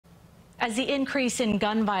As the increase in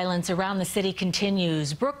gun violence around the city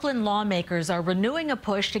continues, Brooklyn lawmakers are renewing a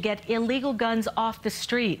push to get illegal guns off the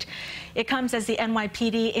street. It comes as the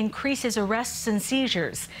NYPD increases arrests and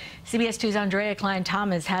seizures. CBS 2's Aundrea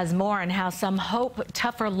Cline-Thomas has more on how some hope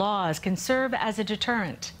tougher laws can serve as a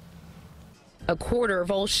deterrent. A quarter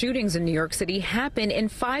of all shootings in New York City happen in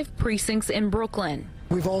 5 precincts in Brooklyn.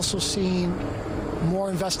 We've also seen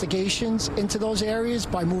more investigations into those areas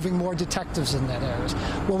by moving more detectives in that areas.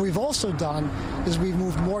 What we've also done is we've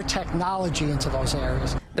moved more technology into those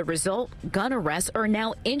areas. The result, gun arrests are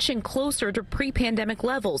now inching closer to pre-pandemic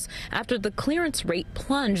levels after the clearance rate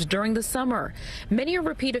plunged during the summer. Many are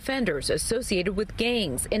repeat offenders associated with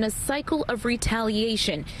gangs in a cycle of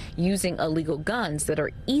retaliation, using illegal guns that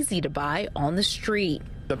are easy to buy on the street.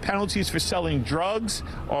 The penalties for selling drugs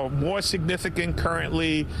are more significant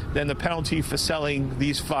currently than the penalty for selling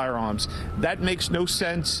these firearms. That makes no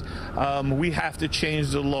sense. We have to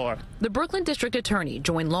change the law. The Brooklyn District Attorney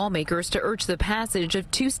joined lawmakers to urge the passage of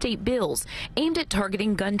 2 state bills aimed at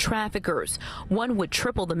targeting gun traffickers. One would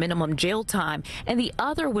triple the minimum jail time, and the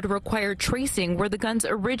other would require tracing where the guns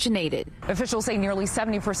originated. Officials say nearly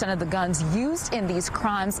 70% of the guns used in these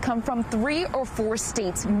crimes come from 3 or 4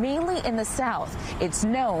 states, mainly in the South. It's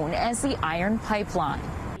known as the Iron Pipeline.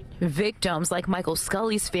 Victims like Michael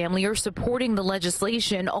Scully's family are supporting the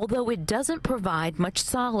legislation, although it doesn't provide much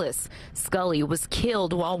solace. Scully was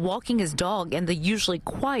killed while walking his dog in the usually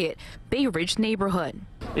quiet Bay Ridge neighborhood.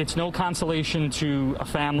 It's no consolation to a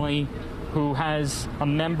family who has a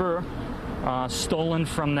member stolen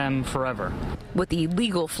from them forever. With the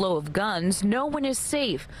illegal flow of guns, no one is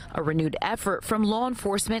safe. A renewed effort from law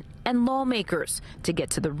enforcement and lawmakers to get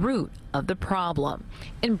to the root of the problem.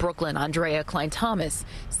 In Brooklyn, Aundrea, Cline-Thomas,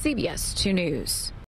 CBS 2 News.